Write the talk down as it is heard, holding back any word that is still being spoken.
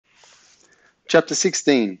Chapter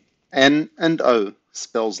 16. N and O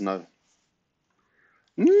spells no.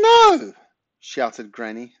 No! Shouted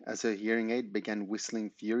Granny as her hearing aid began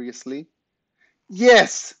whistling furiously.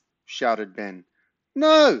 Yes! Shouted Ben.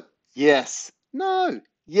 No! Yes! No!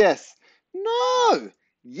 Yes! No!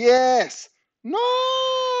 Yes!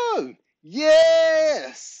 No!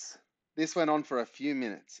 Yes! This went on for a few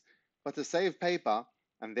minutes, but to save paper,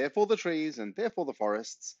 and therefore the trees, and therefore the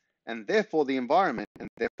forests, and therefore the environment, and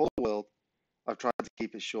therefore the world, I've tried to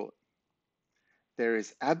keep it short. There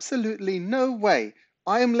is absolutely no way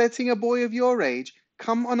I am letting a boy of your age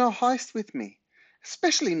come on a heist with me,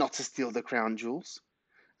 especially not to steal the crown jewels.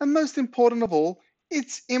 And most important of all,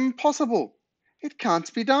 it's impossible. It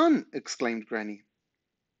can't be done, exclaimed Granny.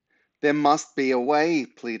 There must be a way,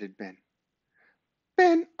 pleaded Ben.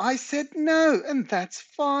 Ben, I said no, and that's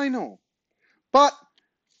final. But,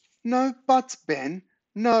 no buts, Ben.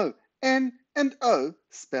 No, N and O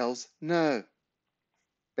spells no.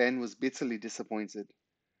 Ben was bitterly disappointed,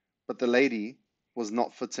 but the lady was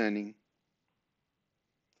not for turning.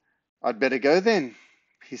 I'd better go then,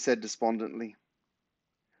 he said despondently.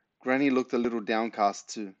 Granny looked a little downcast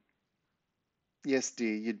too. Yes,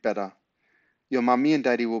 dear, you'd better. Your mummy and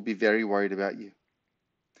daddy will be very worried about you.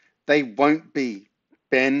 They won't be.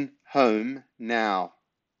 Ben, home now.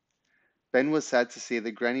 Ben was sad to see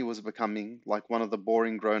that Granny was becoming like one of the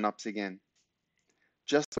boring grown-ups again,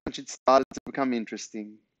 just when she'd started to become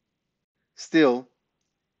interesting. Still,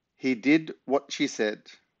 he did what she said.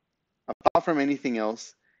 Apart from anything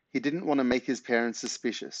else, he didn't want to make his parents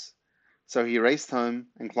suspicious, so he raced home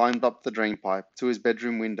and climbed up the drainpipe to his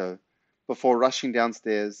bedroom window before rushing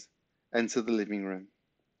downstairs and to the living room.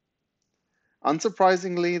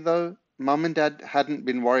 Unsurprisingly, though, Mum and Dad hadn't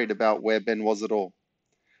been worried about where Ben was at all.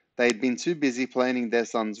 They had been too busy planning their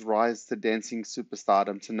son's rise to dancing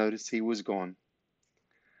superstardom to notice he was gone.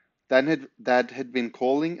 Dad had been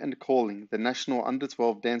calling and calling the National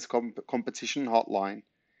Under-12 Dance Competition hotline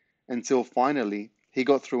until finally he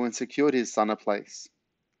got through and secured his son a place.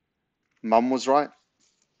 Mum was right.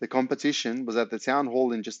 The competition was at the town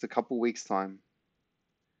hall in just a couple weeks' time.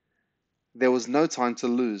 There was no time to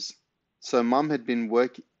lose, so Mum had been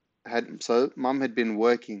working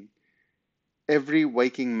every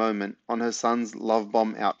waking moment on her son's love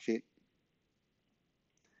bomb outfit.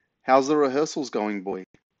 How's the rehearsals going, boy?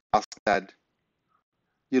 Asked Dad.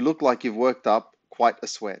 You look like you've worked up quite a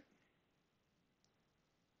sweat.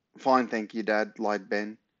 Fine, thank you, Dad, lied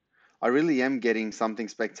Ben. I really am getting something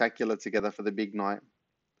spectacular together for the big night.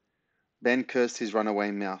 Ben cursed his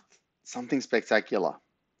runaway mouth. Something spectacular.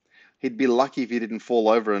 He'd be lucky if he didn't fall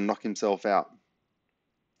over and knock himself out.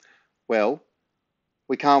 Well,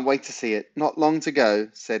 we can't wait to see it. Not long to go,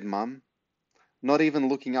 said Mum, not even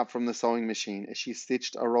looking up from the sewing machine as she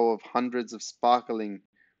stitched a row of hundreds of sparkling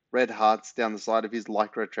red hearts down the side of his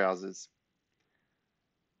lycra trousers.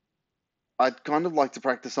 I'd kind of like to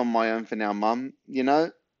practice on my own for now, Mum. You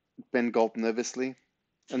know, Ben gulped nervously,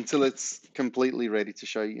 until it's completely ready to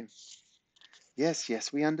show you.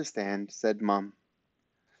 Yes, we understand, said Mum.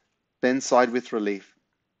 Ben sighed with relief.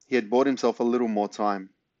 He had bought himself a little more time.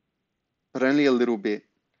 But only a little bit.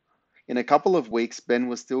 In a couple of weeks, Ben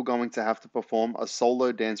was still going to have to perform a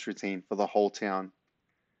solo dance routine for the whole town.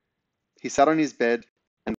 He sat on his bed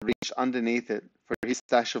and reached underneath it for his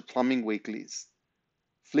stash of plumbing weeklies.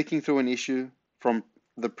 Flicking through an issue from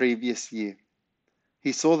the previous year,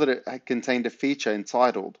 he saw that it had contained a feature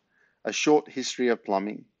entitled A Short History of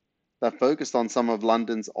Plumbing that focused on some of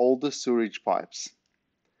London's oldest sewerage pipes.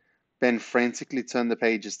 Ben frantically turned the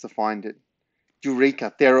pages to find it.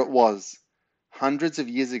 Eureka! There it was! Hundreds of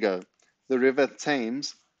years ago, the River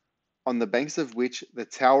Thames, on the banks of which the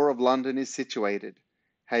Tower of London is situated,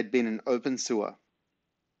 had been an open sewer.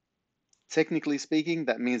 Technically speaking,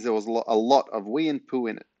 that means there was a lot of wee and poo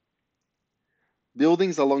in it.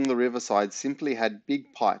 Buildings along the riverside simply had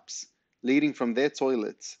big pipes leading from their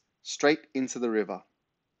toilets straight into the river.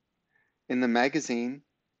 In the magazine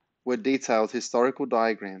were detailed historical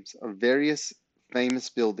diagrams of various famous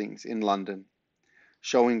buildings in London,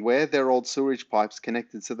 showing where their old sewerage pipes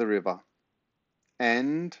connected to the river.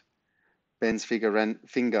 And Ben's finger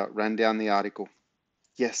ran down the article.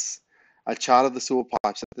 Yes, a chart of the sewer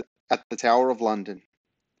pipes at the Tower of London.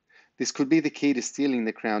 This could be the key to stealing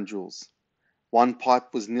the crown jewels. One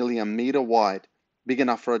pipe was nearly a metre wide, big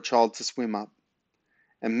enough for a child to swim up,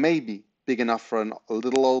 and maybe big enough for a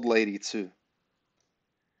little old lady too.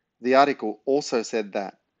 The article also said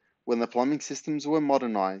that when the plumbing systems were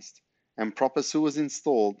modernized and proper sewers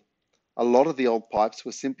installed, a lot of the old pipes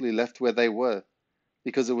were simply left where they were,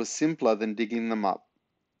 because it was simpler than digging them up.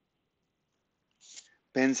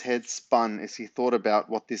 Ben's head spun as he thought about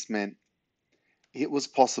what this meant. It was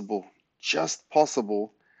possible, just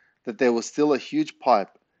possible, that there was still a huge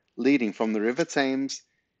pipe leading from the River Thames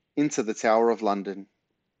into the Tower of London,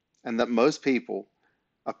 and that most people,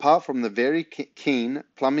 apart from the very keen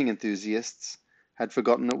plumbing enthusiasts, had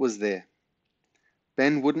forgotten it was there.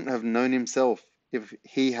 Ben wouldn't have known himself if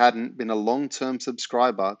he hadn't been a long-term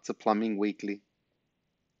subscriber to Plumbing Weekly.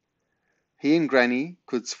 He and Granny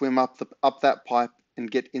could swim up that pipe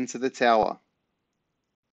and get into the tower.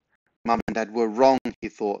 Mum and Dad were wrong, he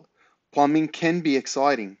thought. Plumbing can be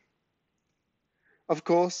exciting. Of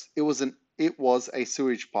course, it was a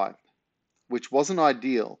sewage pipe, which wasn't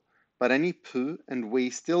ideal, but any poo and wee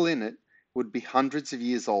still in it would be hundreds of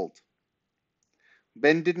years old.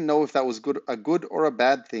 Ben didn't know if that was a good or a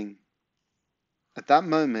bad thing. At that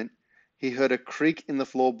moment, he heard a creak in the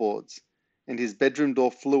floorboards, and his bedroom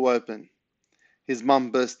door flew open. His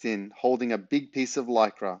mum burst in, holding a big piece of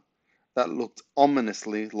lycra that looked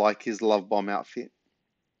ominously like his love bomb outfit.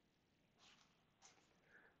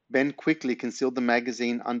 Ben quickly concealed the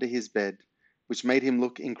magazine under his bed, which made him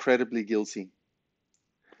look incredibly guilty.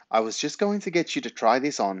 "I was just going to get you to try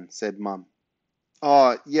this on," said Mum.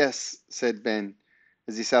 "Oh, yes," said Ben,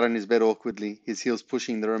 as he sat on his bed awkwardly, his heels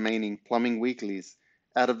pushing the remaining Plumbing Weeklies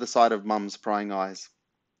out of the sight of Mum's prying eyes.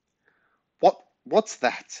 What's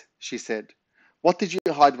that?" she said. "What did you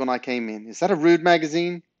hide when I came in? Is that a rude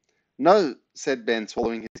magazine?" "No," said Ben,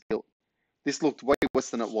 swallowing his guilt. This looked way worse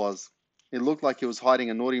than it was. It looked like he was hiding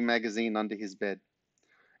a naughty magazine under his bed.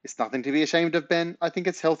 "It's nothing to be ashamed of, Ben. I think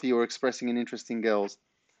it's healthy you're expressing an interest in girls."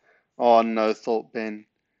 "Oh no," thought Ben.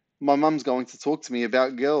 "My mum's going to talk to me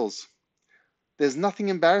about girls." "There's nothing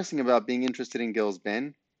embarrassing about being interested in girls,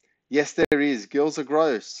 Ben." "Yes, there is. Girls are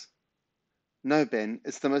gross." "No, Ben,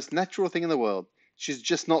 it's the most natural thing in the world. She's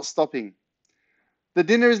just not stopping." "The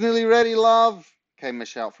dinner is nearly ready, love," came a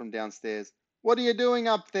shout from downstairs. "What are you doing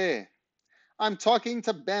up there?" "I'm talking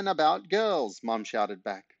to Ben about girls," Mum shouted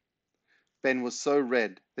back. Ben was so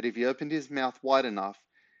red that if he opened his mouth wide enough,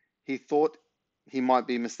 he thought he might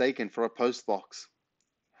be mistaken for a postbox.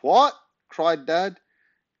 "What?" cried Dad.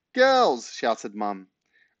 "Girls," shouted Mum.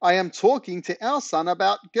 "I am talking to our son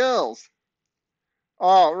about girls."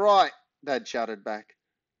 "Oh, right," Dad shouted back.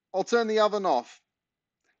 "I'll turn the oven off."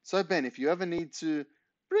 So, Ben, if you ever need to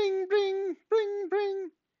bring, bring, bring,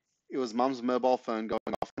 bring. It was Mum's mobile phone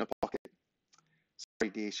going off in her pocket. "Sorry,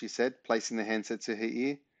 dear," she said, placing the handset to her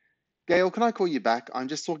ear. "Gail, can I call you back? I'm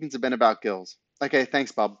just talking to Ben about girls." "Okay,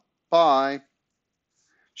 thanks, bub. Bye."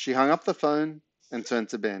 She hung up the phone and turned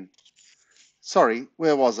to Ben. "Sorry,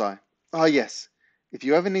 where was I? Oh, yes. If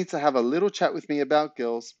you ever need to have a little chat with me about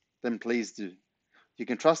girls, then please do. You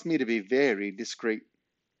can trust me to be very discreet."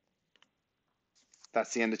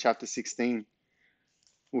 That's the end of chapter 16.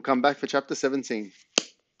 We'll come back for chapter 17.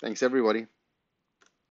 Thanks, everybody.